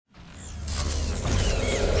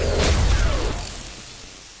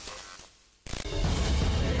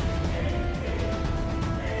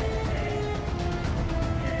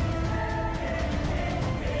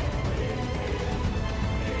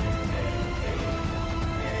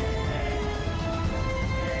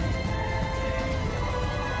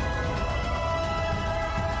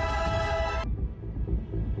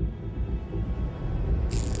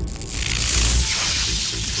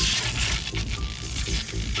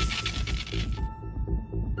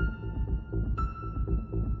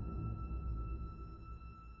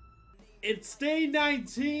It's day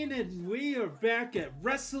 19 and we are back at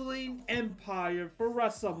Wrestling Empire for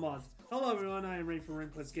Wrestle Month. Hello everyone, I am Ray from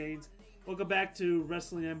Ringplus Games. Welcome back to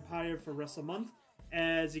Wrestling Empire for Wrestle Month.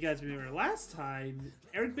 As you guys remember last time,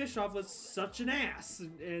 Eric Bischoff was such an ass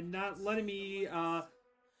and not letting me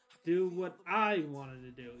do what I wanted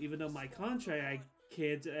to do. Even though my contract, I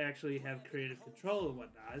can't actually have creative control and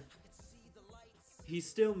whatnot. He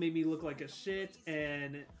still made me look like a shit,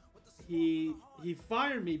 and he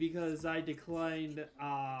fired me because I declined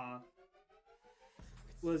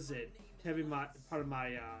having my part of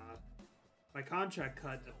my my contract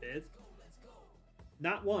cut a bit.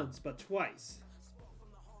 Not once, but twice.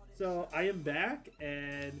 So I am back,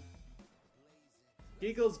 and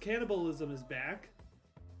Giggle's cannibalism is back.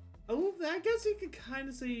 I guess you could kind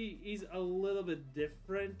of say he's a little bit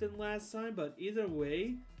different than last time, but either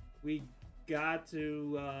way, we got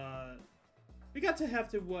to have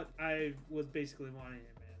to what I was basically wanting him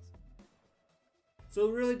as. So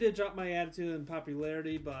it really did drop my attitude and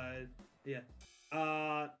popularity, but yeah.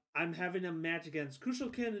 I'm having a match against Crucial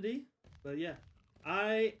Kennedy, but yeah.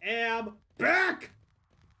 I am back!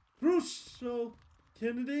 Crucial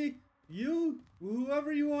Kennedy,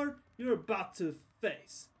 whoever you are, you're about to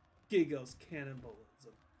face Giggle's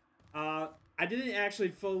cannibalism. I didn't actually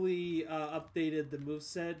fully updated the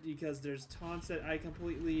moveset because there's taunts that I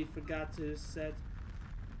completely forgot to set.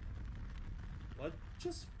 What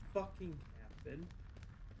just fucking happened?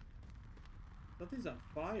 Something's on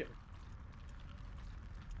fire.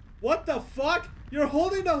 What the fuck? You're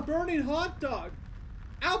holding a burning hot dog!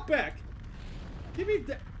 Outback! Give me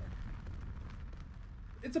that.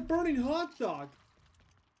 It's a burning hot dog.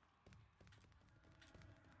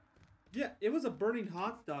 Yeah, it was a burning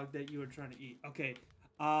hot dog that you were trying to eat. Okay.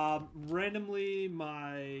 Randomly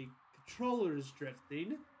my controller is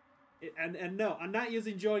drifting. And no, I'm not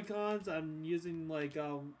using Joy-Cons. I'm using like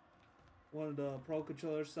one of the Pro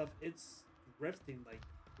Controller stuff. It's drifting like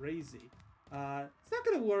crazy. It's not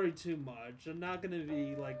gonna worry too much. I'm not gonna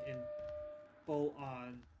be like in full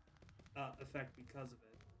on effect because of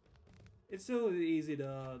it. It's still easy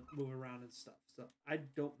to move around and stuff. So I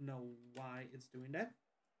don't know why it's doing that.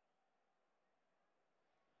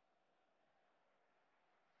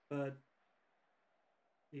 But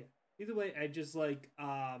yeah, either way, I just like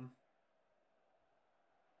yeah,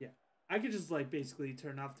 I could just like basically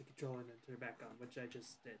turn off the controller and then turn it back on, which I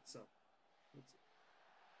just did. So let's see.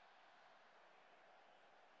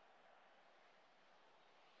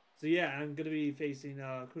 So yeah, I'm gonna be facing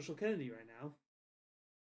Crucial Kennedy right now.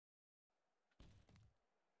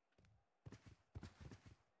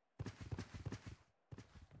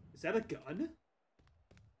 Is that a gun?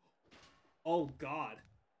 Oh god.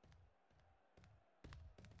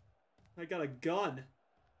 I got a gun.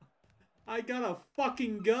 I got a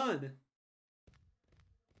fucking gun.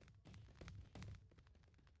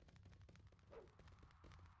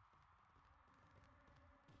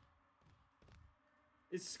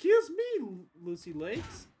 Excuse me, Lucy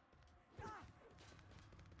Lakes.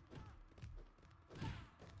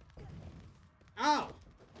 Ow!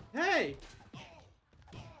 Hey!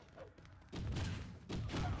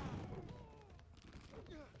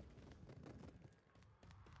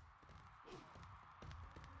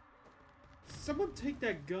 Someone take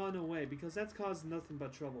that gun away, because that's caused nothing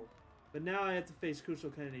but trouble. But now I have to face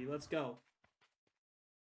Crucial Kennedy. Let's go.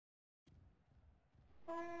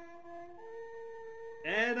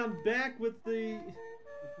 And I'm back with the...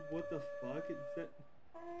 What the fuck? Is that...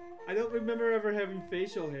 I don't remember ever having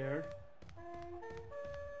facial hair.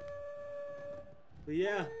 But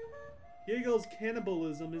yeah, Giggle's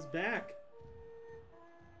cannibalism is back.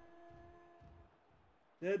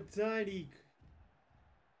 That tiny...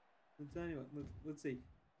 Let's see.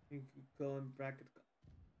 Go in bracket.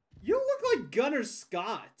 You look like Gunner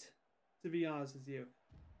Scott, to be honest with you.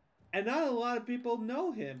 And not a lot of people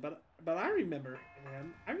know him, but I remember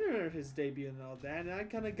him. I remember his debut and all that, and I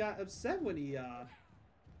kind of got upset when he got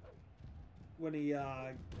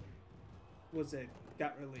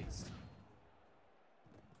released.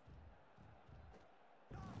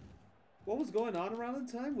 What was going on around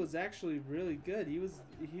the time was actually really good. He was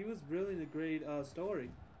really in a great story.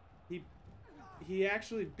 He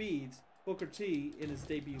actually beat Booker T in his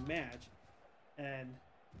debut match, and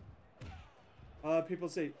people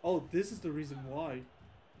say, "Oh, this is the reason why."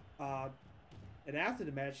 And after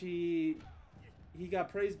the match, he got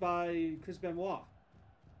praised by Chris Benoit.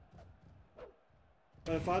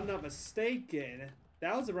 But if I'm not mistaken,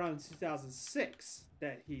 that was around 2006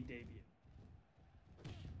 that he debuted.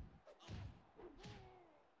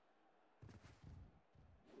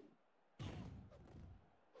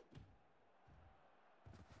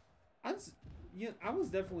 yeah, I was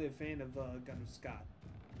definitely a fan of Gunnar Scott.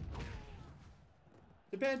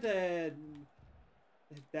 Too bad that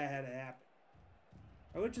had to happen.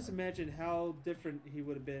 I would just imagine how different he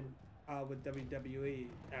would have been with WWE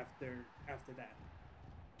after that.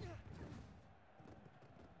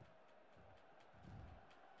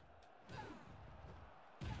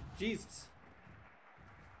 Jesus.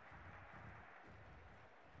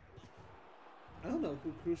 I don't know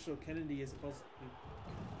who Crucial Kennedy is supposed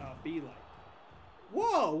to be like.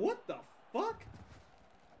 Whoa, what the fuck?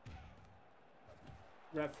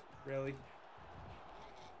 Ref, really?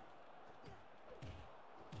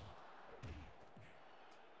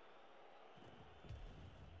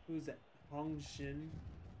 Who's that? Hong Shin?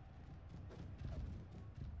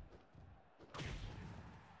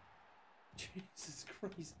 Jesus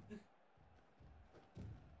Christ.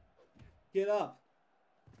 Get up.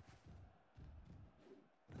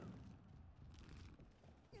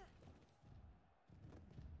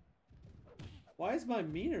 Why is my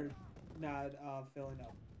meter not filling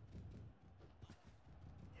up?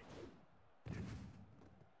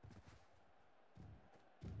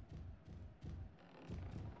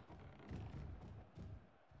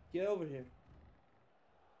 Get over here.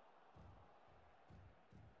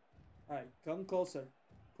 Alright, come closer.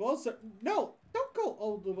 Closer! No! Don't go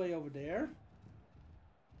all the way over there!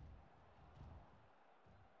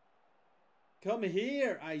 Come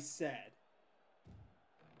here, I said.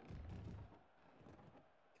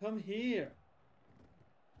 Come here.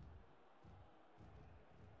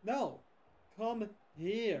 No! Come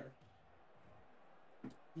here.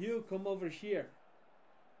 You come over here.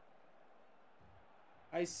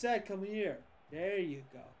 I said come here. There you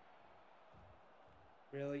go.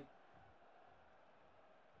 Really?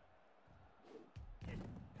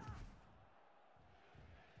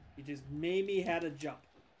 You just made me had to jump.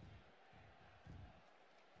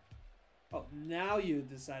 Oh, now you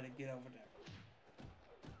decide to get over there.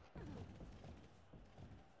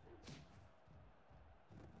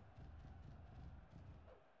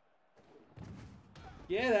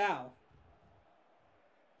 Get out.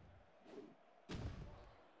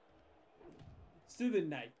 Student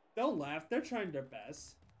night. Don't laugh. They're trying their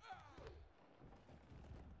best.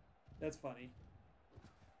 That's funny.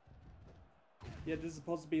 Yeah, this is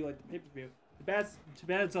supposed to be like the pay-per-view. Too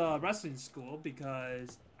bad it's a wrestling school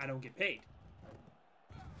because I don't get paid.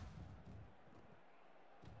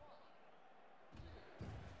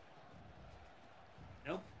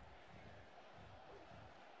 Nope.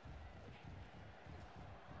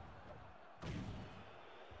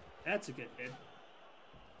 That's a good hit.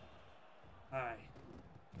 Alright.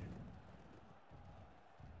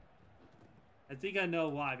 I think I know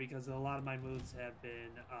why, because a lot of my moves have been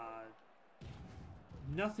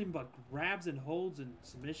nothing but grabs and holds and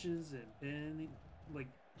submissions and pinning. Like,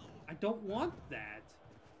 I don't want that.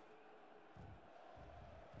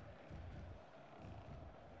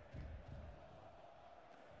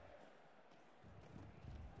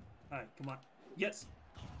 Alright, come on. Yes!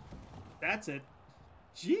 That's it.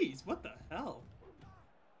 Jeez, what the hell?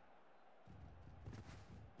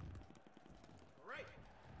 Right.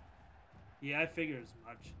 Yeah, I figured as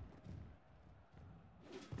much.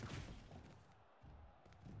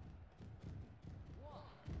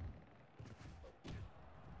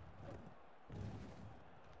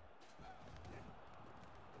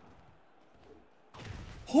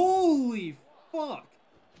 Holy fuck!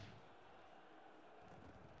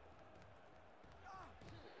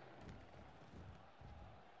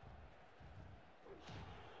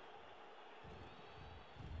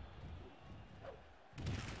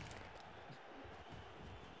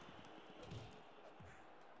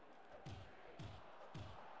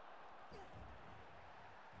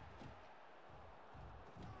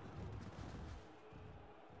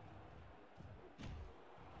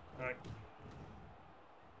 Alright.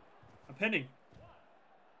 I'm pinning.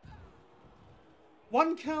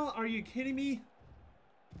 One count? Are you kidding me?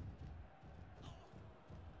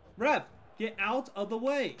 Ref, get out of the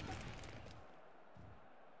way.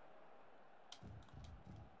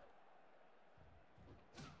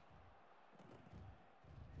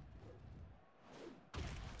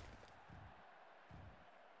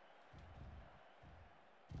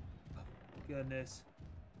 Goodness.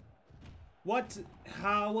 What?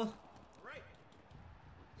 How? Right.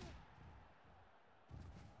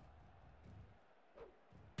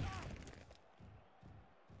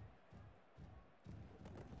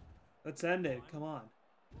 Let's end it. Come on.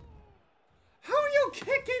 How are you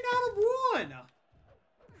kicking out of one?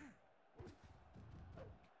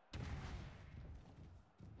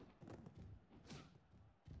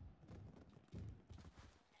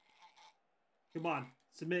 Come on.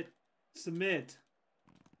 Submit. Submit.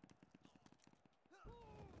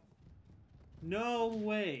 No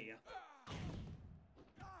way.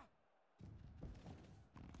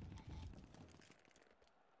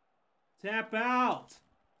 Tap out.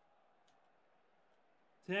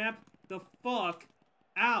 Tap the fuck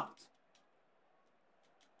out.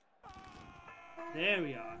 There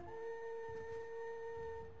we are.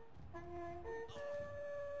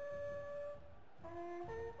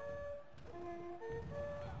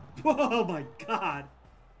 Oh my god.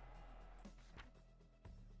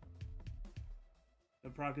 The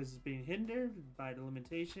progress is being hindered by the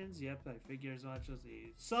limitations. Yep, I figure as much as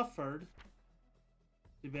he suffered.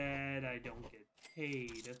 Too bad I don't get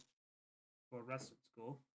paid for wrestling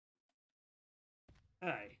school.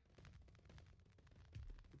 Hey.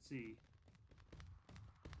 Let's see.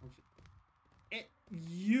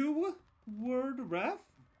 You were the ref?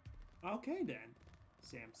 Okay then.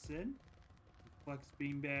 Samson. Flex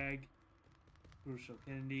Beanbag. Crucial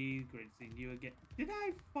Kennedy. Great seeing you again. Did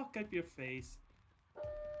I fuck up your face?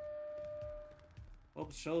 Well,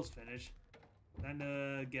 the show's finished. Time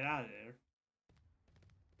to get out of there.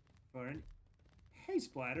 Hey,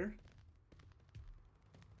 Splatter.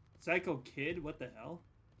 Psycho Kid? What the hell?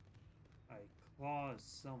 I claw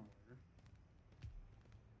somewhere.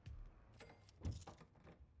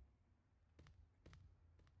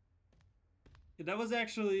 Yeah, that was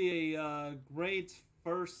actually a great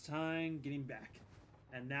first time getting back.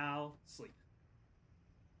 And now, sleep.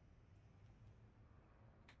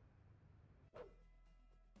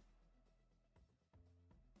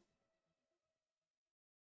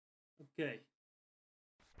 Okay.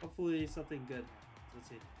 Hopefully something good happens. Let's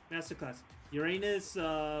see. Masterclass. Uranus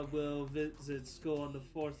will visit school on the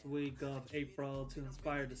 4th week of April to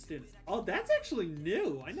inspire the students. Oh, that's actually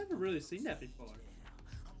new. I never really seen that before.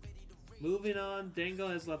 Moving on, Dango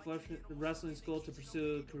has left wrestling school to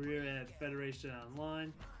pursue a career at Federation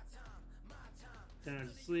Online. 10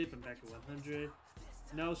 hours of sleep, I'm back at 100.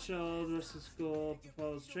 No show, wrestling school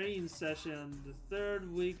proposed training session on the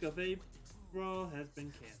 3rd week of April has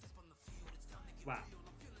been canceled. Wow.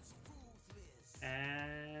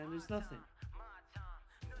 And there's nothing.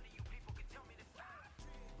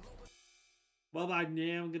 Well, I am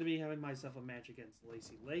going to be having myself a match against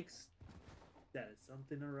Lacey Lakes. That is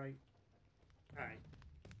something, alright. Alright.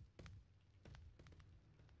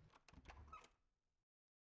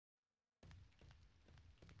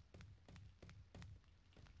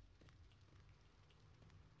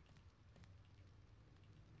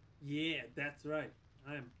 Yeah, that's right.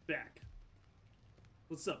 I am back.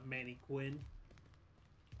 What's up, Manny Quinn?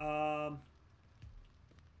 Oh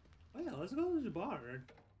yeah, let's go to the bar.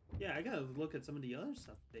 Yeah, I gotta look at some of the other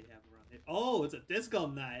stuff they have around here. Oh, it's a disco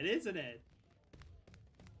night, isn't it?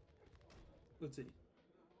 Let's see.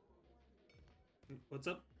 What's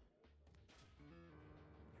up?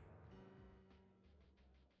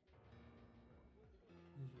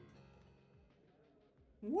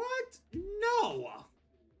 What? No!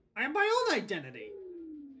 I have my own identity!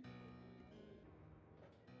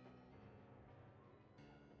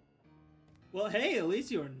 Well, hey, at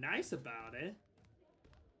least you were nice about it.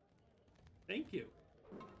 Thank you.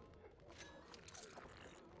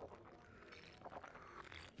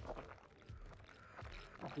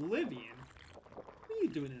 Oblivion? What are you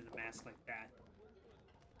doing in a mask like that?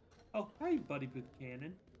 Oh, hi, Buddy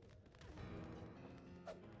Buchanan.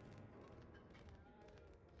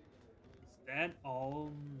 Is that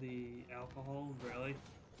all the alcohol, really?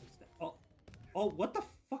 Is that... Oh, what the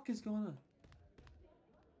fuck is going on?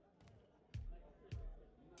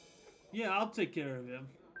 Yeah, I'll take care of him.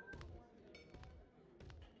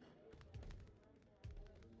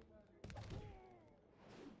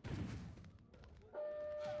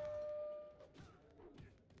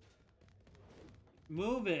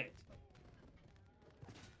 Move it.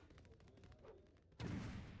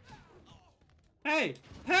 Hey!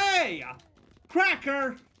 Hey!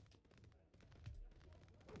 Cracker!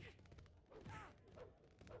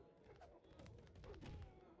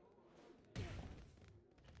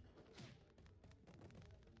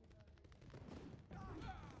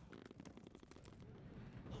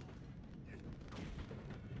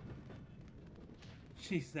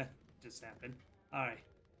 Jeez, that just happened. Alright,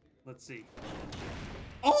 let's see.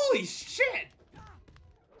 Holy shit!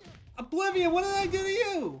 Oblivion, what did I do to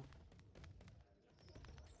you?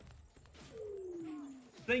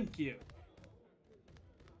 Thank you.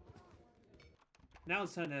 Now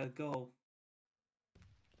it's time to go.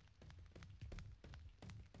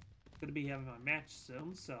 Gonna be having my match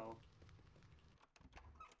soon, so...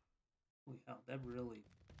 Holy hell, that really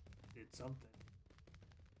did something.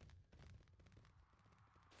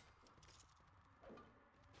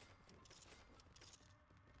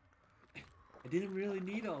 didn't really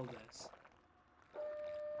need all this.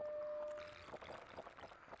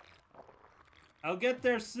 I'll get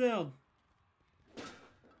there soon.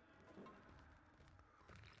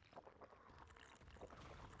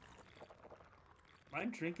 Am I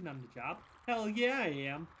drinking on the job? Hell yeah, I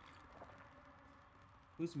am.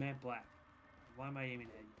 Who's Matt Black? Why am I aiming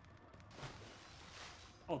at you?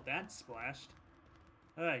 Oh, that splashed.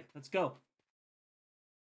 Alright, let's go.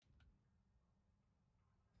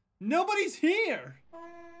 Nobody's here!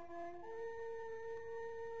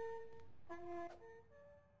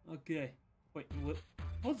 Okay. Wait, what?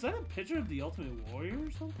 Was that a picture of the Ultimate Warrior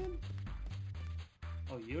or something?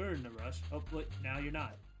 Oh, you're in a rush. Oh, wait, now you're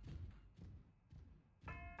not.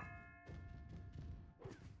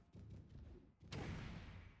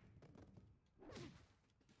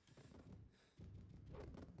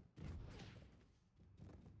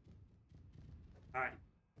 Alright,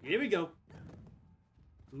 here we go.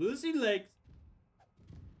 Lucy legs.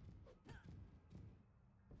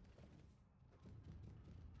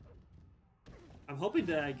 I'm hoping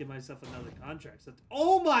that I give myself another contract.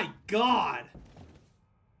 Oh my god!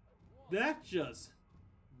 That just...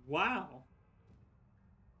 Wow.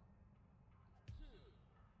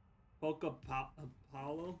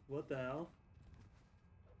 Apollo? What the hell?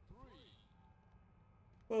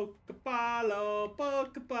 Pokapalo,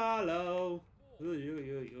 Pokapalo. Oy, oy,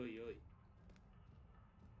 oy, oy, oy.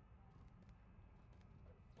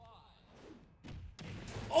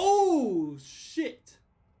 Oh, shit.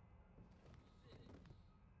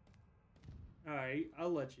 Alright,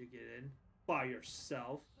 I'll let you get in. By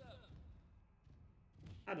yourself.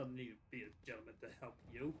 I don't need to be a gentleman to help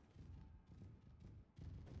you.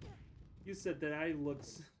 You said that I looked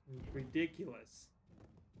ridiculous.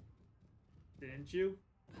 Didn't you?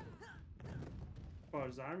 As far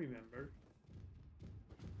as I remember.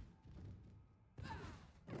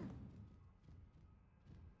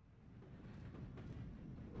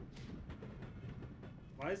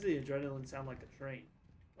 Why does the adrenaline sound like a train?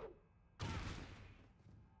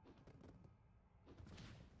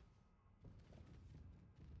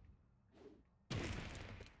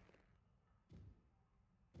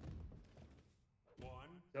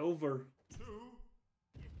 It's over. 2.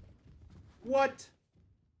 What?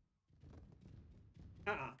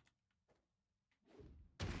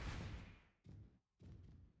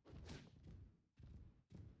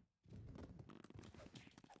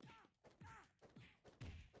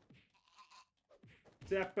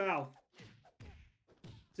 Zap out.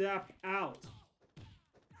 Zap out.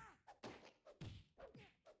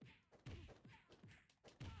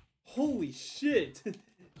 Holy shit.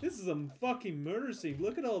 This is a fucking murder scene.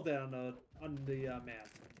 Look at all that on the map.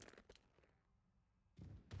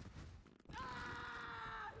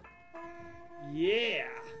 Yeah.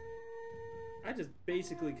 I just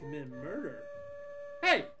basically committed murder.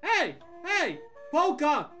 Hey! Hey! Hey!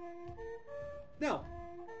 Polka! No.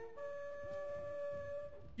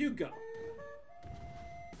 You go.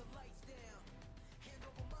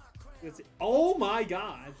 Let's see. Oh my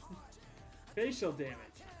god. Facial damage.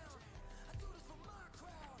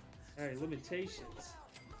 Alright, limitations.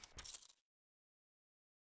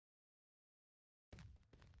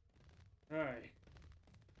 Alright.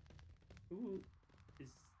 Who is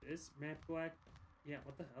this? Matt Black? Yeah,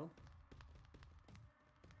 what the hell?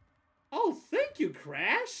 Oh, thank you,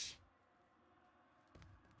 Crash!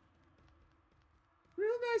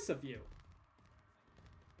 Real nice of you.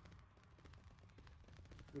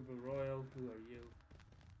 Uber Royal, who are you?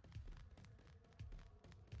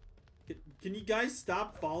 Can you guys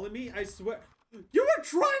stop following me? I swear. You were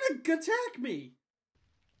trying to attack me!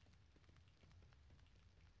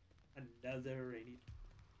 Another rainy...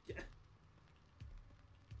 Yeah.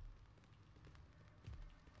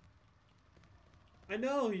 I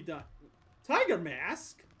know he died. Tiger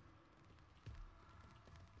Mask?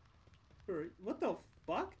 What the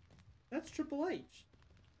fuck? That's Triple H.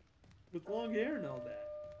 With long hair and all that.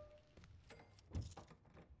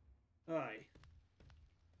 Alright.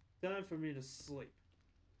 Time for me to sleep.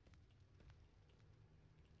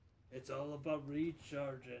 It's all about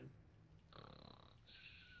recharging.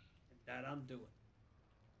 And that I'm doing.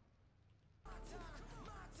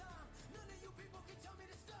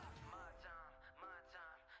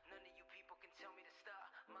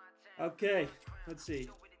 Okay, let's see.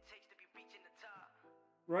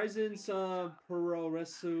 Ryzen's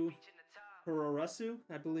Puroresu,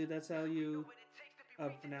 I believe that's how you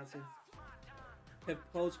pronounce it. Have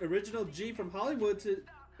posted original G from Hollywood to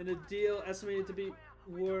in a deal estimated to be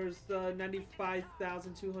worth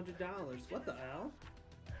 $95,200. What the hell?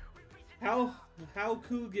 How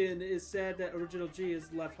Coogan is sad that original G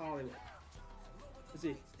has left Hollywood. Let's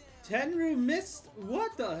see. Tenru missed.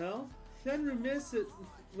 What the hell? Tenru missed it.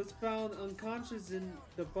 Was found unconscious in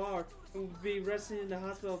the bar and will be resting in the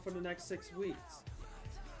hospital for the next 6 weeks.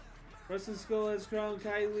 Wrestling School has crowned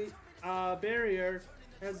Kylie Barrier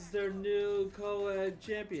as their new co-ed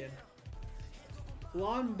champion.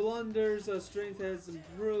 Blonde Blunder's strength has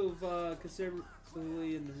improved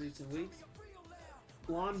considerably in the recent weeks.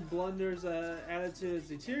 Blonde Blunder's attitude has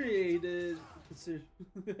deteriorated.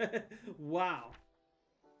 Wow.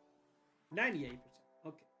 98%.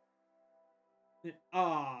 Okay.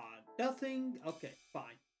 Nothing. Okay,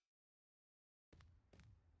 fine.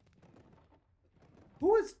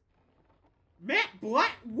 Who is Matt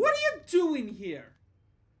Black? What are you doing here?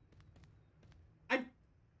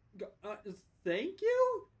 Thank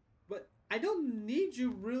you, but I don't need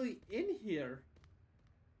you really in here.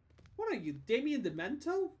 What are you, Damien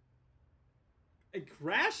Demento? And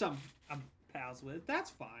Crash, I'm pals with.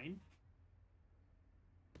 That's fine.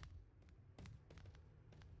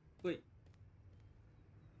 Wait.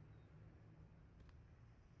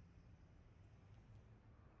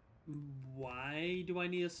 Why do I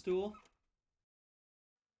need a stool?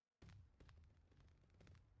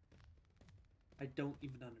 I don't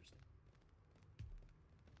even understand.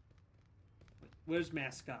 Wait, where's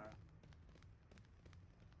Mascara?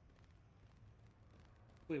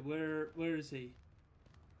 Wait, where is he?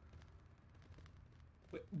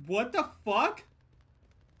 Wait, what the fuck?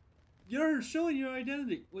 You're showing your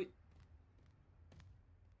identity. Wait.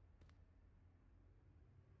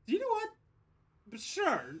 Do you know what?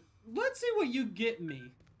 Sure. Let's see what you get me.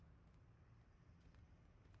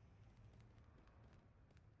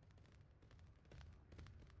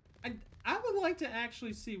 I would like to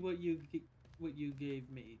actually see what you gave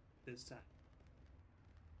me this time.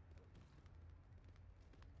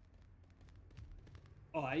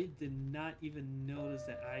 Oh, I did not even notice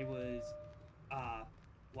that I was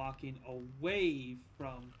walking away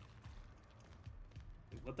from.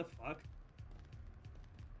 Wait, what the fuck?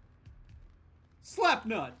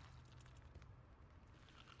 Slapnut.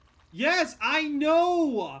 Yes, I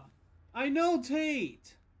know. I know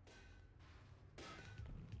Tate.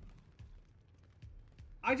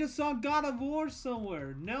 I just saw God of War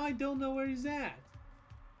somewhere. Now I don't know where he's at.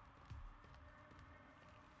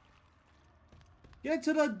 Get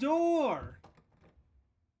to the door!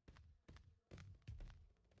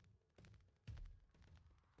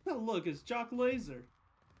 Oh, look, it's Jock Laser.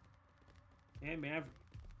 Dan Maverick.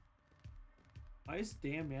 Why does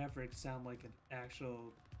Dan Maverick sound like an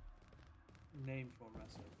actual name for a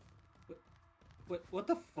wrestler? What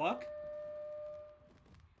the fuck?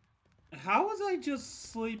 How was I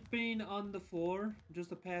just sleeping on the floor just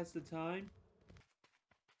to pass the time?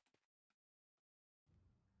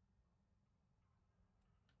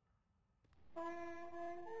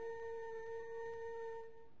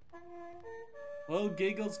 Well,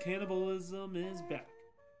 Giggles cannibalism is back.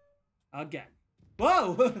 Again.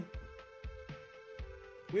 Whoa!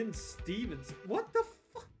 Win Stevens. What the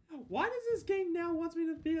fuck? Why does this game now want me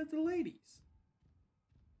to beat up the ladies?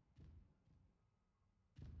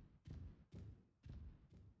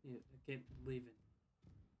 Yeah, I can't leave it.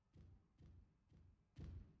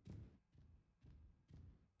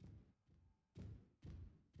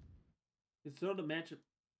 It's throw the matchup.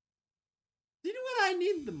 You know what? I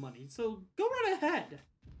need the money, so go right ahead.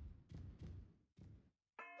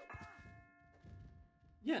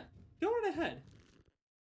 Yeah, go right ahead.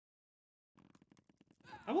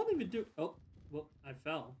 I won't even do. Oh, well, I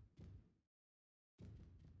fell.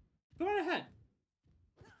 Go right ahead.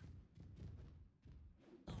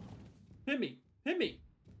 Hit me. Hit me.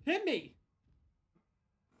 Hit me.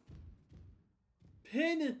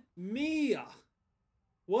 Pin me.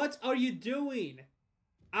 What are you doing?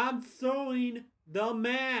 I'm throwing the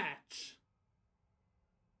match.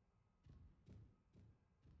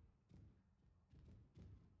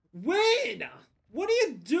 Win! What are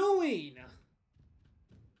you doing?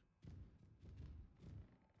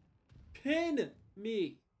 Pin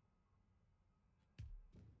me.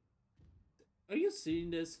 Are you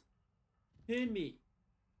seeing this? Pin me.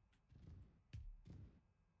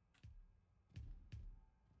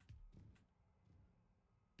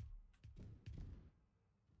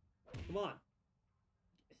 Come on.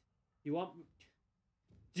 You want...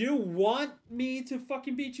 Do you want me to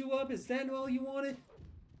fucking beat you up? Is that all you wanted?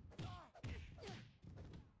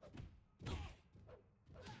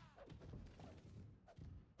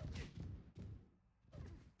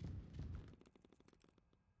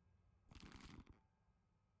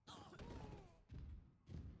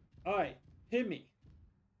 Alright, hit me.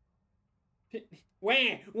 Hit me.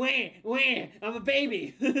 Wah! I'm a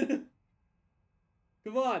baby!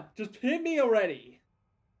 Come on, just hit me already!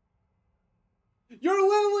 You're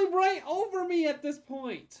literally right over me at this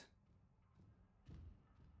point.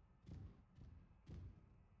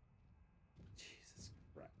 Jesus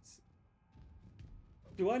Christ.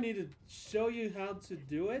 Do I need to show you how to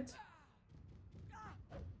do it?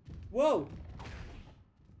 Whoa!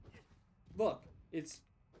 Look, it's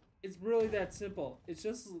really that simple. It's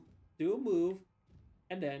just do a move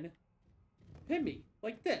and then pin me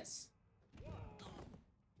like this.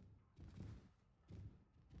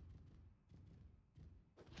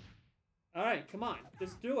 Alright, come on.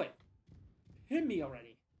 Just do it. Pin me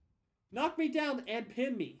already. Knock me down and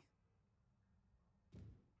pin me.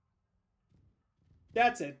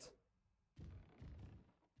 That's it.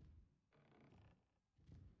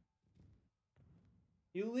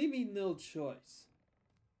 You leave me no choice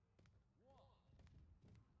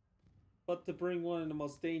but to bring one of the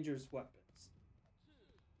most dangerous weapons.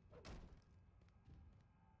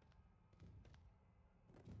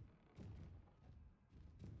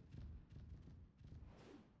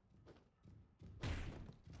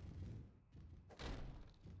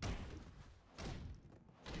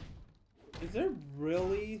 Is there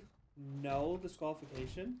really no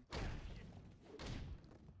disqualification?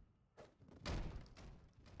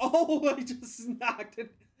 Oh, I just knocked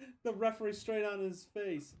it, the referee straight on his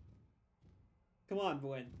face. Come on,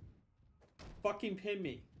 Gwen. Fucking pin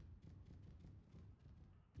me.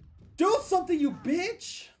 Do something, you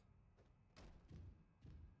bitch!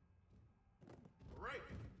 Right.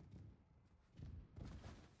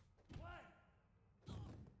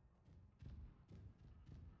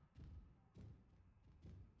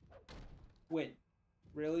 Win.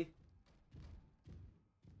 Really?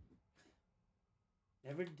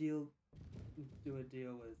 Never do a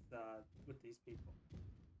deal with these people.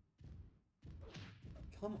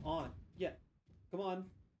 Come on. Yeah. Come on.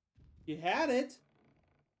 You had it.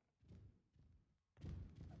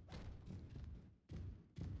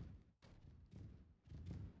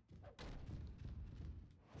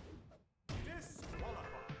 Disqualified.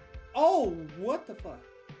 Oh, what the fuck?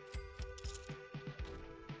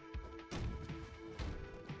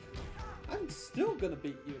 I'm still gonna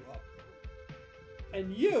beat you up.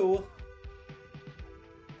 And you...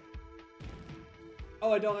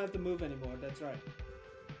 Oh, I don't have to move anymore. That's right.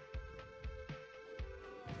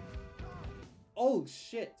 Oh,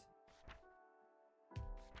 shit.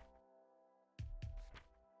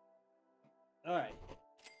 Alright.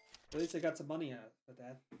 At least I got some money out of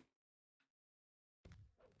that.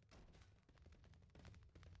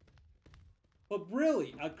 But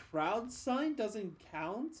really, a crowd sign doesn't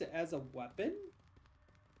count as a weapon?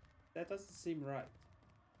 That doesn't seem right.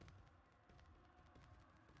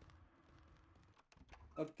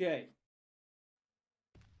 Okay.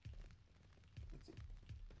 Let's see.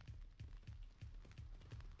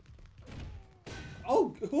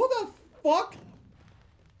 Oh, who the fuck?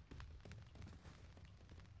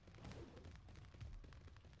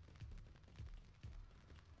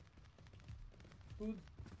 Who?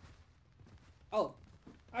 Oh,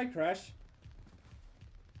 hi, Crash.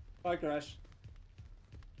 Bye, Crash.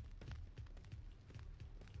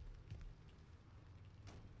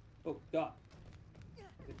 Oh, God.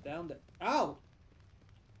 Get down there. Ow!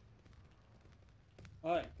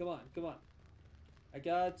 Alright, come on, come on. I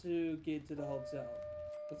got to get to the hotel.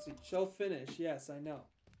 Let's see. Show finish. Yes, I know.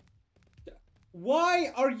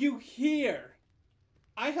 Why are you here?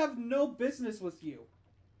 I have no business with you.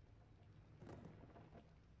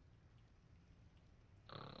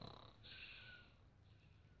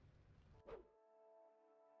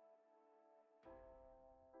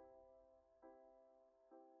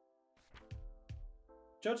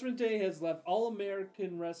 Judgment Day has left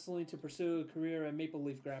All-American Wrestling to pursue a career in Maple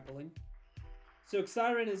Leaf Grappling. Silk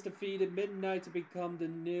Siren has defeated Midnight to become the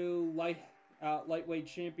new lightweight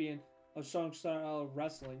champion of Strong Style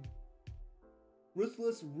Wrestling.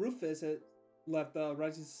 Ruthless Rufus has left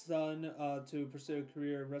Rising Sun to pursue a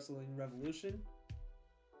career in Wrestling Revolution.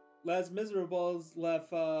 Les Miserables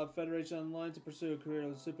left Federation Online to pursue a career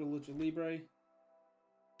in Super Lucha Libre.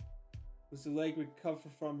 Lucy Lake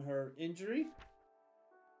recovered from her injury.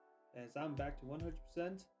 As I'm back to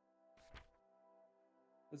 100%.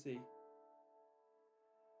 Let's see.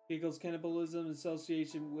 Giggles Cannibalism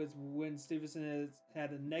association with Win Stevenson has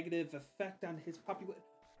had a negative effect on his popularity.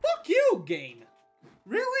 Fuck you, game!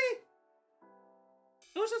 Really?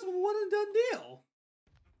 It was just a one and done deal.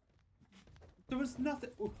 There was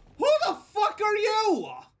nothing. Who the fuck are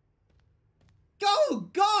you? Oh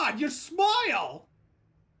God, your smile!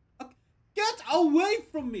 Get away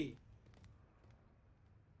from me!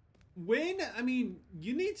 Win? I mean,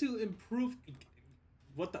 you need to improve.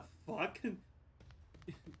 What the fuck?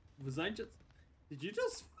 Was I just... Did you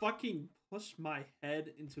just fucking push my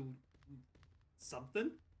head into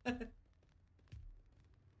something?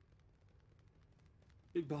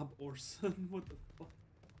 Big Bob Orson, what the fuck?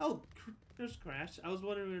 Oh, there's Crash. I was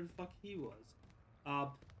wondering where the fuck he was.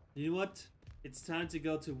 You know what? It's time to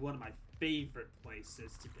go to one of my favorite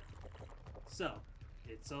places to go. So,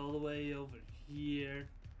 it's all the way over here.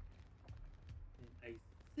 And I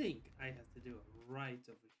think I have to do it right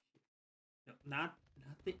over here. No, not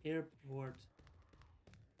the airport.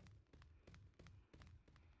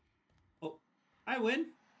 Oh, I win.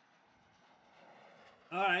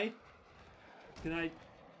 All right. Can I?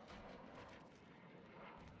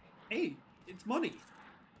 Hey, it's money.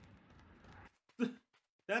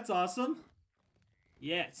 That's awesome.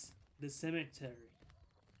 Yes, the cemetery.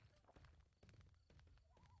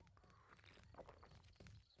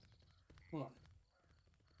 What?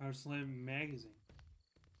 Our Slam magazine.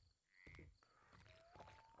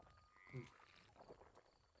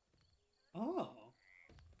 Oh,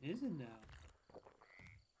 is it now?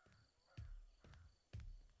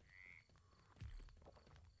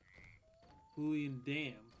 Julian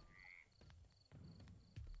Dam.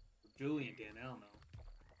 Julian Dan, I don't know.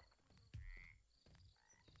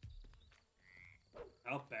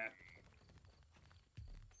 Outback.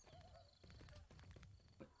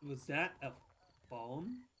 Was that a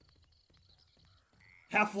phone?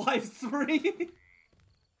 Half-Life 3?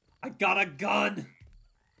 I got a gun!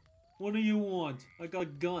 What do you want? I got a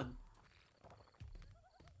gun.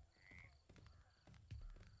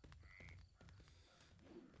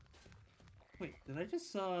 Wait, did I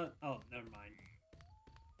just saw... Oh, never mind.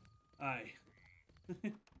 Alright.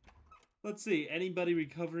 Let's see. Anybody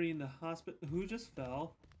recovering in the hospital? Who just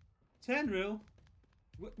fell? Tenru.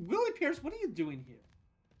 Willie Pierce, what are you doing here?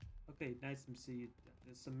 Okay, nice to see you.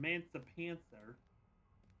 Samantha Panther.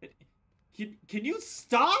 Can you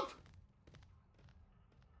stop?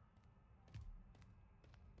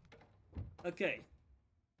 Okay.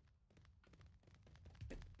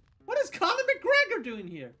 What is Conor McGregor doing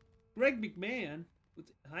here? Greg McMahon?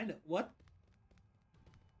 I know. What?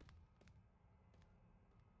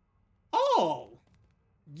 Oh!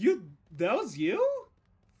 That was you?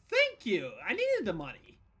 Thank you! I needed the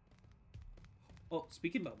money. Oh,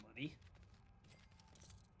 speaking about money.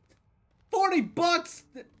 $40!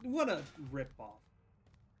 What a ripoff.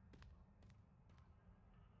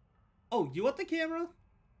 Oh, you want the camera?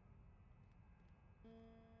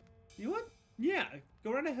 You want? Yeah,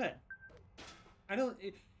 go right ahead. I don't...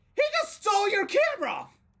 He just stole your camera!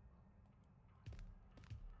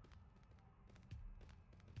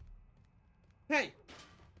 Hey!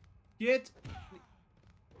 Get...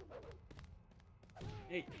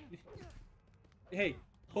 Hey. Hey,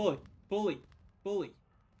 bully.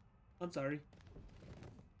 I'm sorry.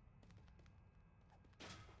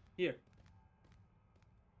 Here.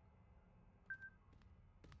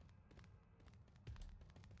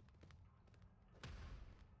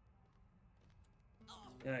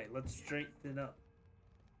 Alright, let's straighten up.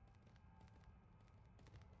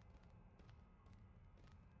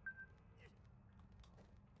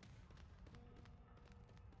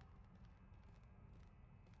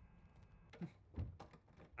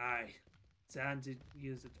 Aye. Time to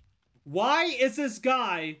use it. Why is this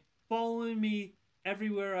guy following me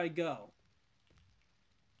everywhere I go?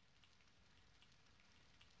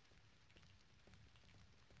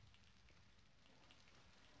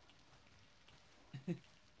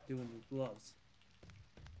 Doing the gloves.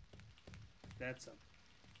 That's a...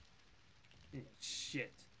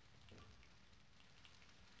 Shit.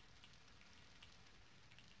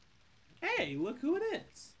 Hey, look who it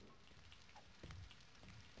is.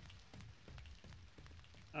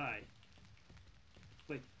 Aye.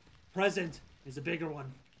 Wait. Present is a bigger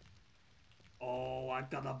one. Oh, I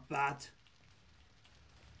got a bat.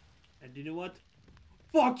 And you know what?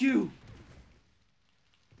 Fuck you!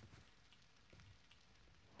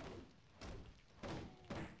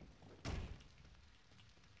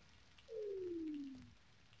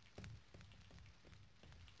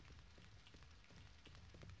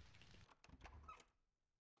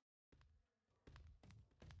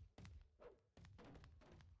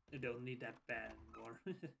 I don't need that bat anymore.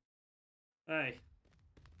 Alright.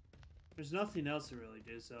 There's nothing else to really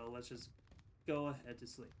do, so let's just go ahead to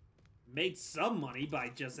sleep. Made some money by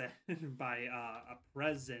just by a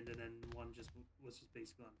present, and then one was just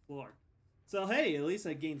basically on the floor. So hey, at least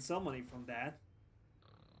I gained some money from that.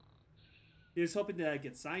 Here's hoping that I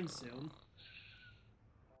get signed soon.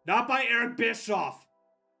 Not by Eric Bischoff!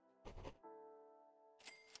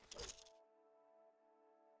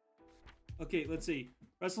 Okay, let's see.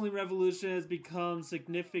 Wrestling Revolution has become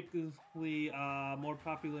significantly more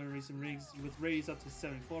popular in recent weeks, with ratings up to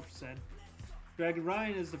 74%. Greg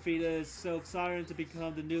Ryan is defeated Silk Siren to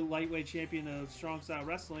become the new lightweight champion of Strong Style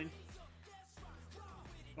Wrestling.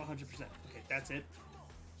 100%. Okay, that's it.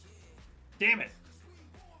 Damn it!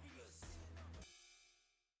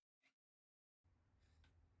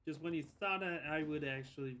 Just when you thought I would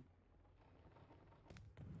actually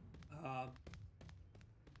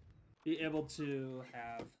be able to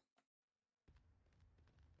have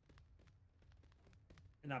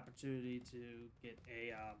an opportunity to get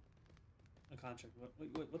a contract.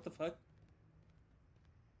 What the fuck?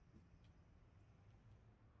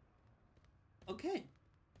 Okay.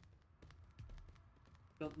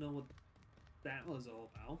 Don't know what that was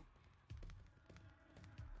all about.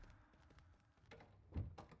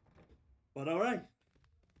 But alright.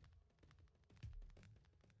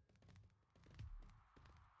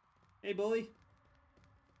 Hey, bully.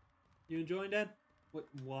 You enjoying that? What?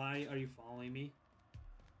 Why are you following me?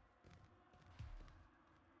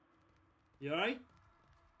 You alright?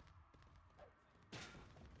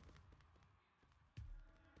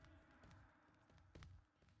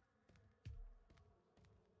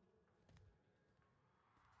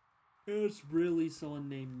 It's really someone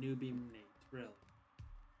named Newbie Nate. Really.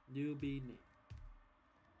 Newbie Nate.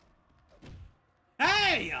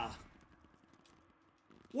 Hey!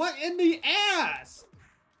 What in the ass?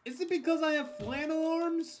 Is it because I have flannel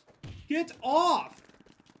arms? Get off!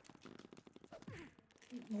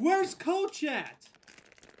 Where's Coach at?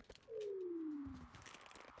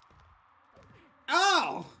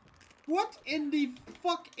 Ow! What in the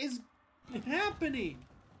fuck is happening?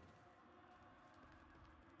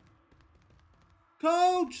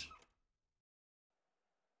 Coach!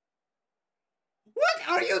 What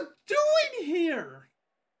are you doing here?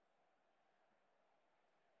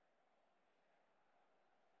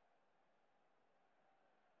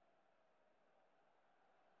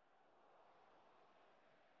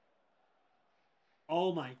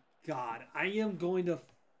 Oh my god, I am going to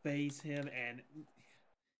face him, and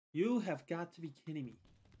you have got to be kidding me.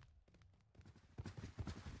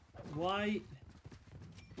 Why?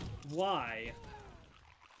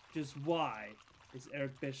 Just why is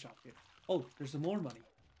Eric Bischoff here? Oh, there's some more money.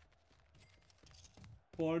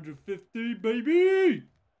 450, baby!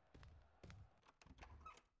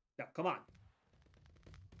 Yeah, come on.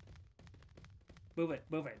 Move it,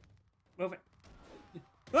 move it, move it.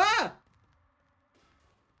 Ah!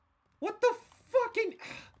 What the fucking...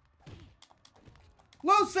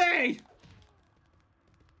 Lucy!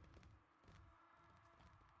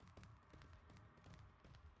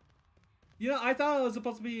 You know, I thought it was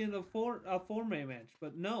supposed to be in a four-man match,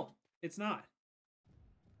 but no, it's not.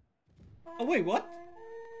 Oh, wait, what?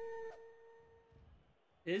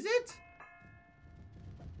 Is it?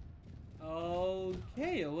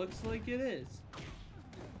 Okay, it looks like it is.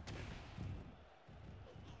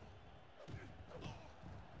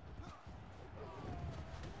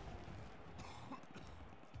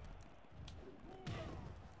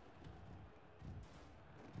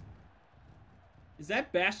 Is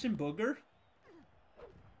that Bastion Booger?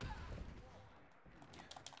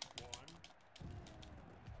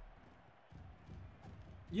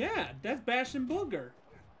 Yeah, that's Bastion Booger.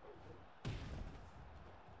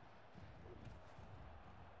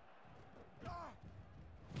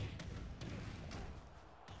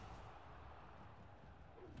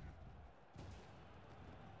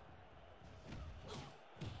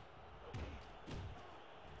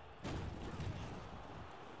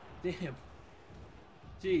 Damn.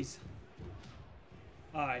 Jeez.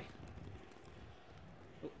 Alright.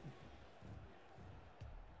 Oh.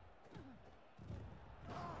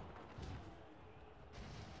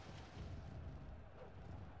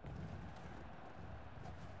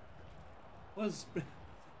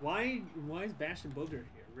 Why is Bastion Booger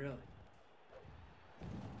here, really?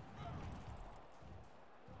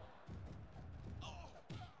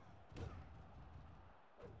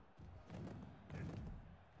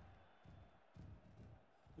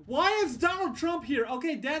 Why is Donald Trump here?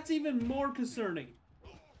 Okay, that's even more concerning.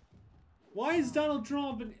 Why is Donald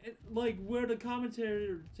Trump in, like, where the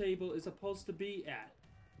commentary table is supposed to be at?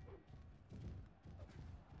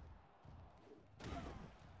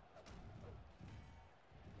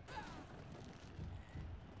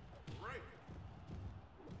 Right.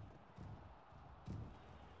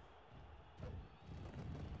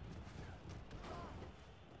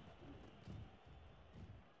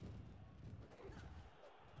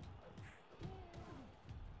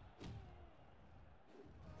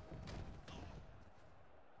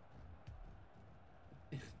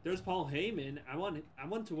 There's Paul Heyman. I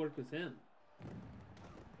want to work with him.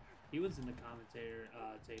 He was in the commentator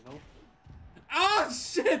table. Oh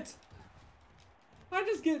shit! I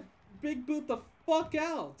just get big boot the fuck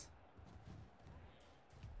out.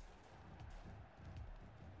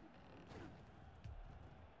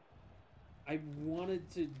 I wanted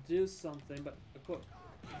to do something, but of course,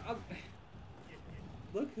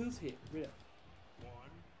 look who's here. Real. 1,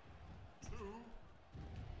 2.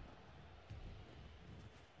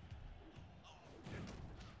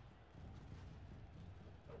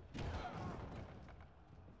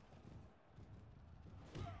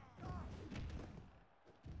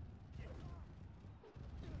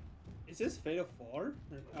 Is this Fatal 4?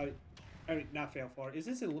 I mean, not Fatal 4. Is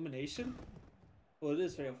this Elimination? Well, it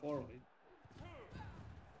is Fatal 4, right?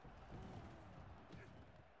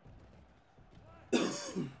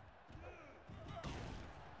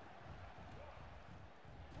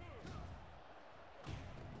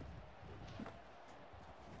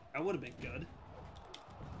 That would have been good.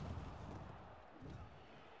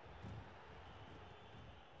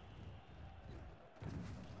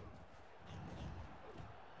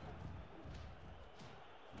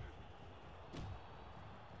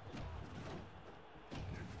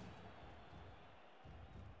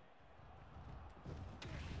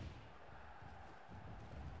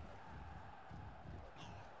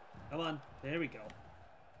 Come on, there we go.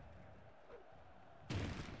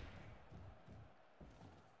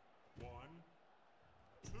 One,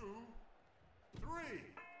 two, three.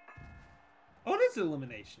 Oh, it is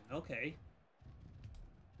elimination. Okay.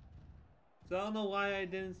 So I don't know why I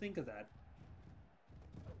didn't think of that.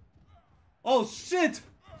 Oh, shit!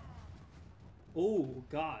 Oh,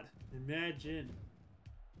 God. Imagine.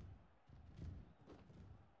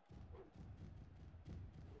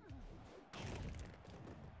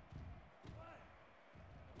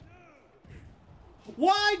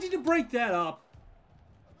 Why did you break that up?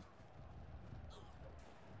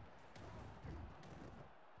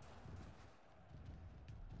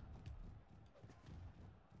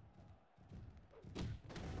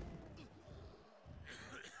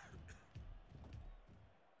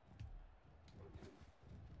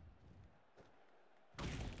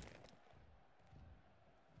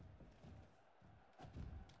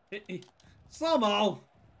 Slow-mo!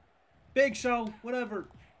 Big Show, whatever.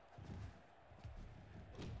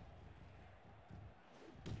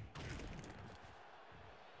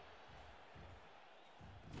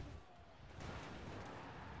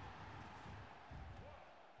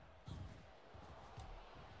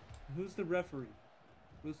 Who's the referee?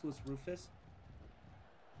 Ruthless Rufus?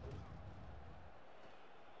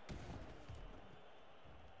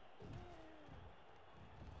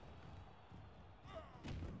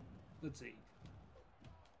 Let's see.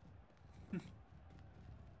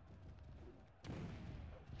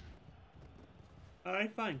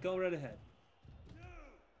 Alright, fine. Go right ahead.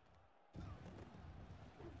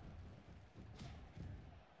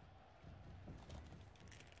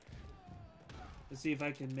 Let's see if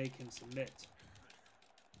I can make him submit.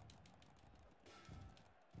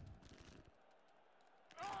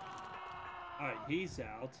 Alright, he's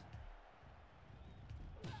out.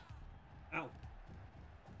 Ow.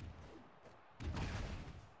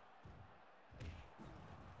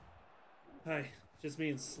 Hi, just me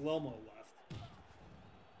and slow-mo left.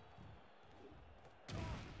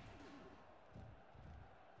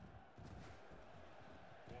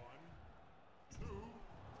 One,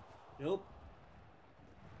 two. Nope.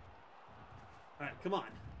 Alright, come on.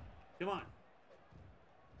 Come on.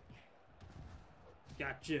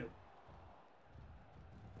 Got you.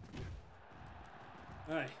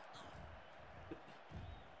 Alright.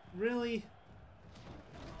 Really?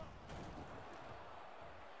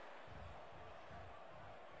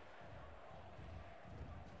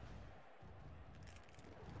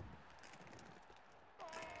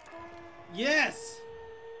 Yes!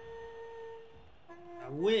 I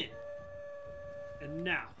win. And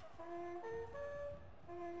now.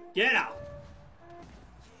 Get out!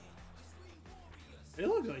 It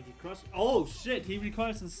looks like he crushed. Oh shit, he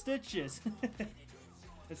requires some stitches.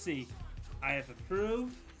 Let's see. I have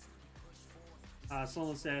approved.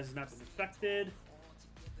 Solo status has not been affected.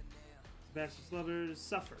 Sebastian's lover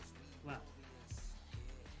suffered. Wow.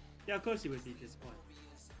 Yeah, of course he would be disappointed.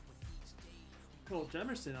 Cole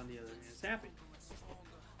Jemerson, on the other hand, is happy.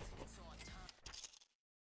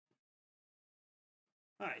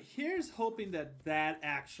 Alright, here's hoping that that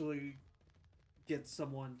actually gets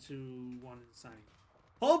someone to want to sign.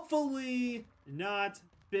 Hopefully not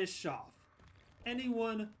Bischoff.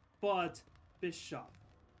 Anyone but Bischoff.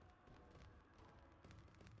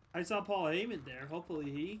 I saw Paul Heyman there.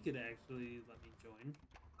 Hopefully he could actually let me join.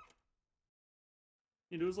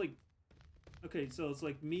 It was like... Okay, so it's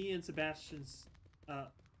like me and Sebastian's...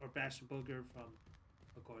 or Bastion Booger from,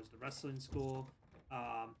 of course, the wrestling school.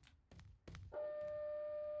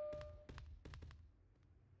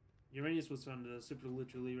 Uranus was from the Super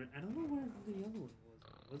Lucha Libre. I don't know where the other one was.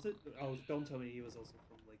 Was it? Oh, don't tell me he was also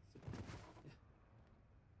from like. Yeah.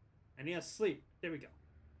 And he has sleep. There we go.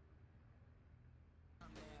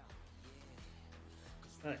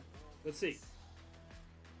 Alright, let's see.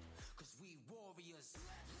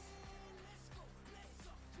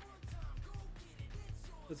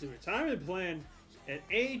 Let's see. Retirement plan. At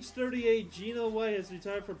age 38, Gina White has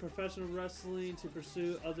retired from professional wrestling to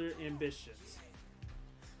pursue other ambitions.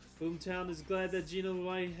 Boomtown is glad that Gina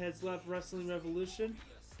White has left Wrestling Revolution.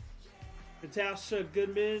 Natasha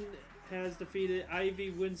Goodman has defeated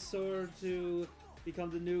Ivy Windsor to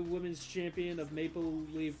become the new women's champion of Maple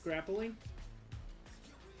Leaf Grappling.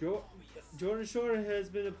 Jordan Shore has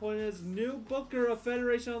been appointed as new booker of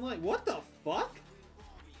Federation Online. What the fuck?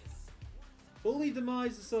 Bully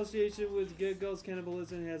Demise association with Good Girls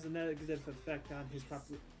Cannibalism has a negative effect on his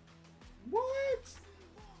popularity. What?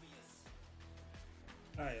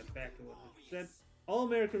 Alright, I'm back to 100%. All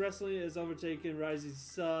American Wrestling is overtaking Rising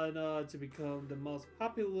Sun to become the most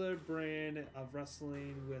popular brand of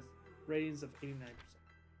wrestling with ratings of 89%.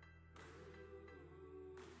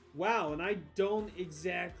 Wow, and I don't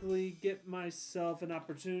exactly get myself an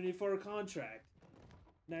opportunity for a contract.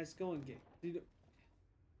 Nice going, game.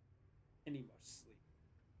 Any more sleep?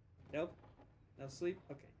 Nope. No sleep?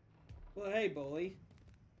 Okay. Well, hey, bully.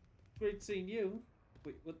 Great seeing you.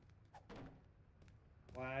 Wait, what?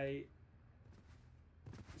 Why?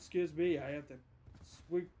 Excuse me, I have to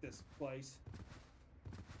sweep this place.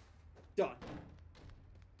 Done.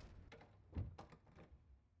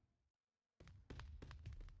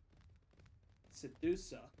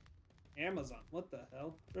 Sedusa. Amazon. What the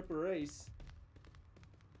hell? Ripper Ace.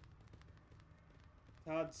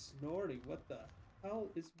 Todd Snorty. What the hell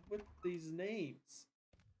is with these names?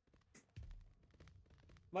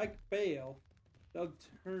 Mike Bale. Doug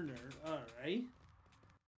Turner. Alright.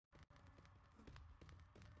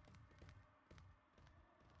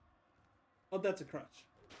 Oh, that's a crutch.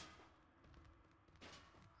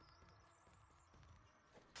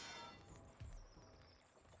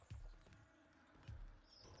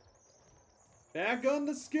 Back on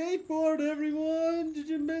the skateboard, everyone! Did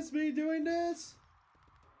you miss me doing this?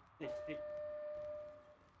 Hey, hey.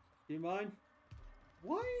 Do you mind?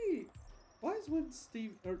 Why is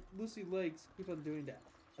Lucy Legs keep on doing that?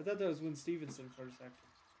 I thought that was Win Stevenson for a second.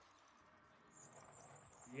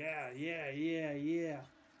 Yeah.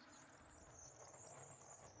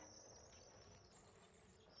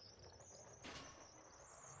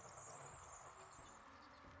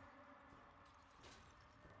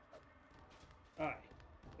 Alright,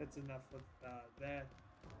 that's enough with that.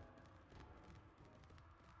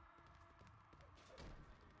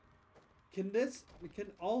 Can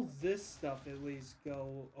all this stuff at least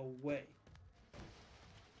go away?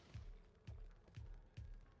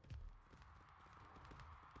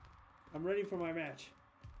 I'm ready for my match.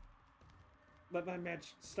 Let my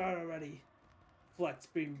match start already. Flex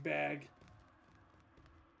beam bag.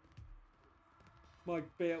 Mike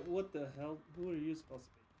Bale, what the hell? Who are you supposed to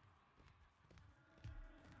be?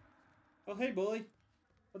 Oh, hey, bully.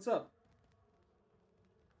 What's up?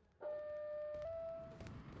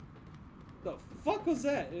 The fuck was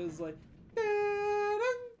that? It was like...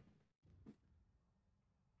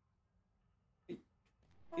 Is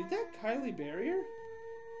that Kylie Barrier?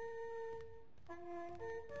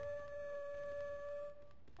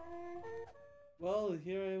 Well,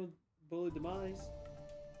 here I am with Bully Demise.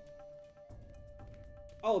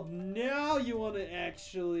 Oh, now you want to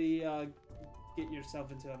actually get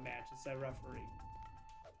yourself into a match instead of referee.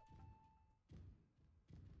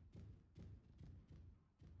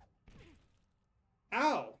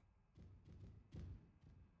 Ow!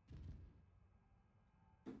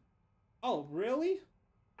 Oh, really?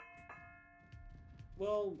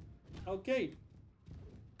 Well, okay.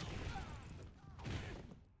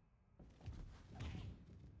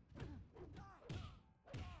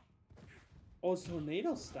 Oh, it's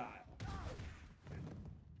tornado style.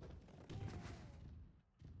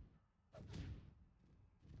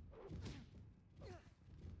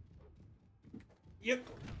 Yep.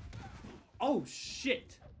 Oh,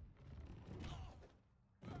 shit.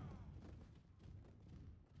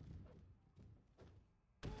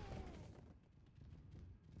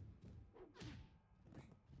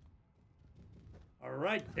 All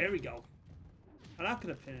right, there we go. I'm not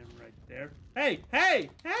gonna pin him right there. Hey!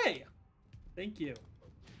 Thank you.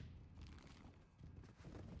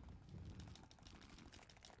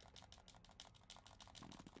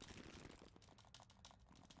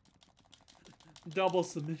 Double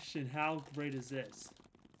submission. How great is this?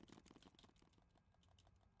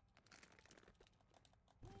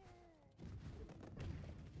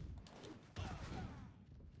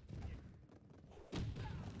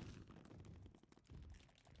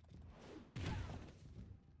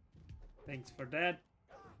 Thanks for that.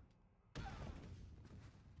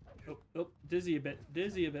 Oh, oh, dizzy a bit,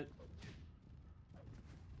 dizzy a bit.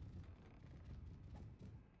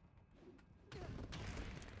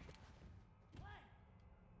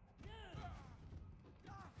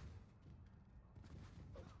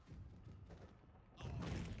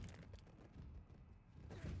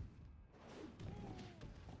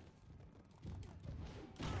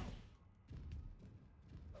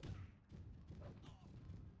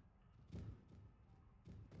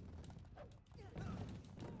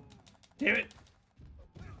 Damn it!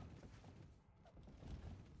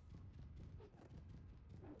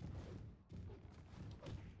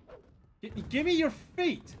 Give me your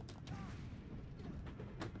feet!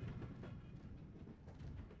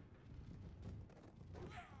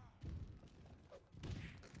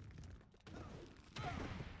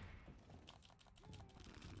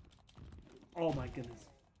 Oh my goodness.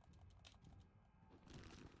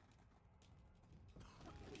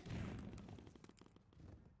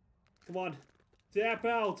 Come on. Tap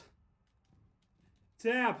out!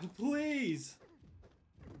 Tap, please!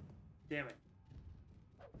 Damn it.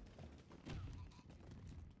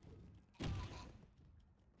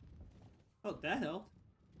 Oh, that helped.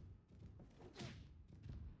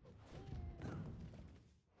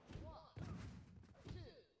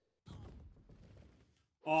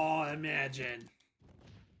 Oh, imagine.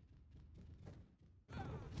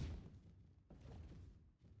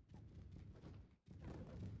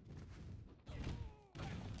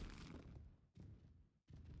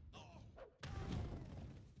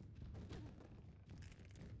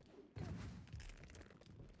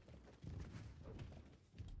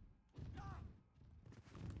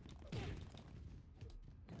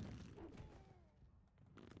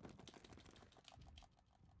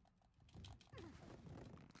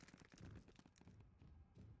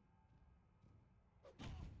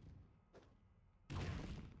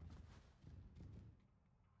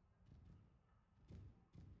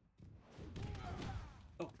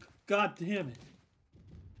 Oh, God damn it.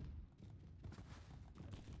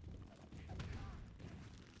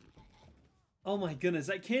 Oh my goodness,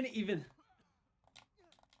 I can't even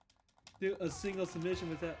do a single submission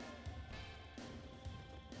with that.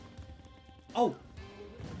 Oh!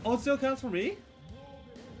 Oh, it still counts for me?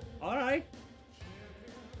 Alright.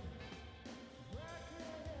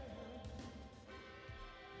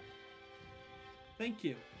 Thank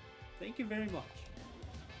you. Thank you very much.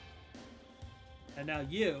 And now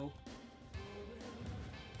you...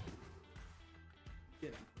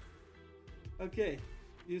 Get it. Okay.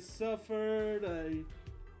 You suffered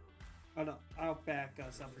oh no, Outback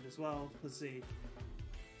suffered as well. Let's see.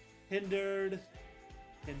 Hindered.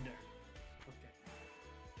 Hindered. Okay.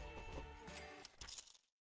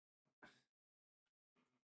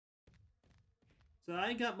 So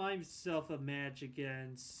I got myself a match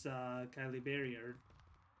against Kylie Barrier.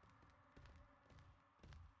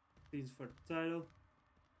 These for the title.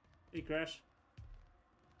 Hey, Crash.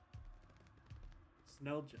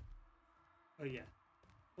 Snow jump. Oh yeah.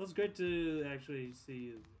 Well, it's great to actually see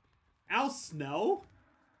you. Al Snow?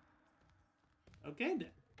 Okay then.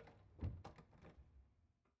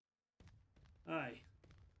 Alright.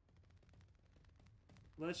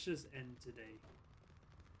 Let's just end today.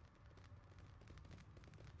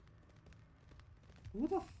 Who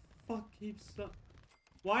the fuck keeps up?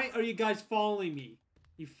 Why are you guys following me?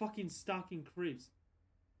 You fucking stalking creeps.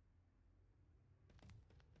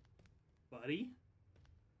 Buddy?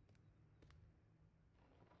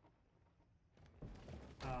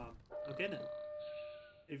 Okay then.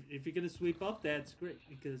 If you're gonna sweep up, that's great,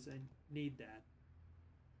 because I need that.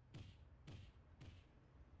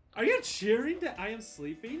 Are you cheering that I am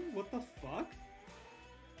sleeping? What the fuck?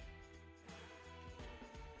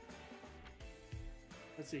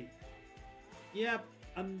 Let's see. Yep,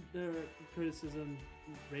 under criticism,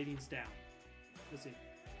 ratings down. Let's see.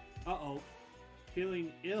 Uh-oh.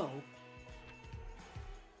 Feeling ill.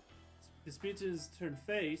 Disputants turn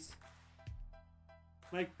face.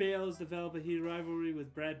 Mike Bales developed a heated rivalry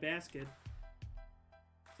with Brad Basket.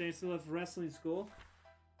 Saints still left wrestling school.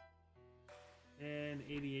 And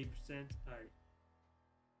 88%. Alright.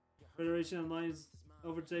 Federation Online has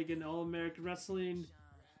overtaken All American Wrestling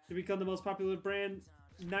to become the most popular brand.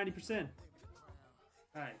 90%.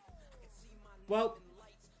 Alright. Well,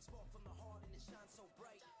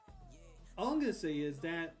 all I'm gonna say is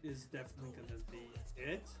that is definitely gonna be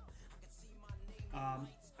it.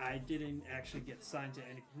 I didn't actually get signed to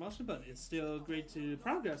any promotion, but it's still great to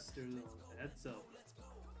progress through all of that.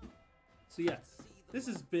 So yeah, this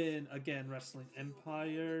has been again Wrestling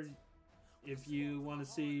Empire. If you want to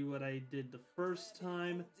see what I did the first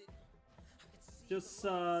time, just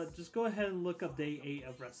go ahead and look up day 8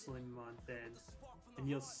 of Wrestling Month, and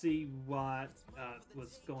you'll see what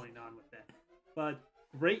was going on with that. But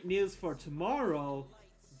great news for tomorrow,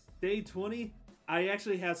 day 20. I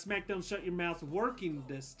actually have SmackDown Shut Your Mouth working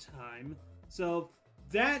this time, so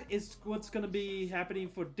that is what's going to be happening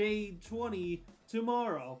for day 20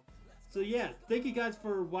 tomorrow. So yeah, thank you guys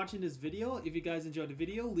for watching this video. If you guys enjoyed the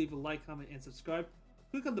video, leave a like, comment, and subscribe.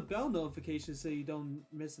 Click on the bell notification so you don't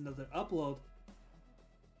miss another upload.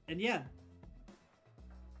 And yeah,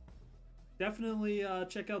 definitely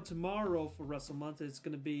check out tomorrow for Wrestle Month. It's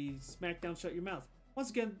going to be SmackDown Shut Your Mouth. Once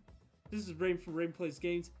again, this is Rain from Rain Plays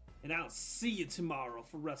Games, and I'll see you tomorrow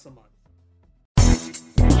for Wrestle Month.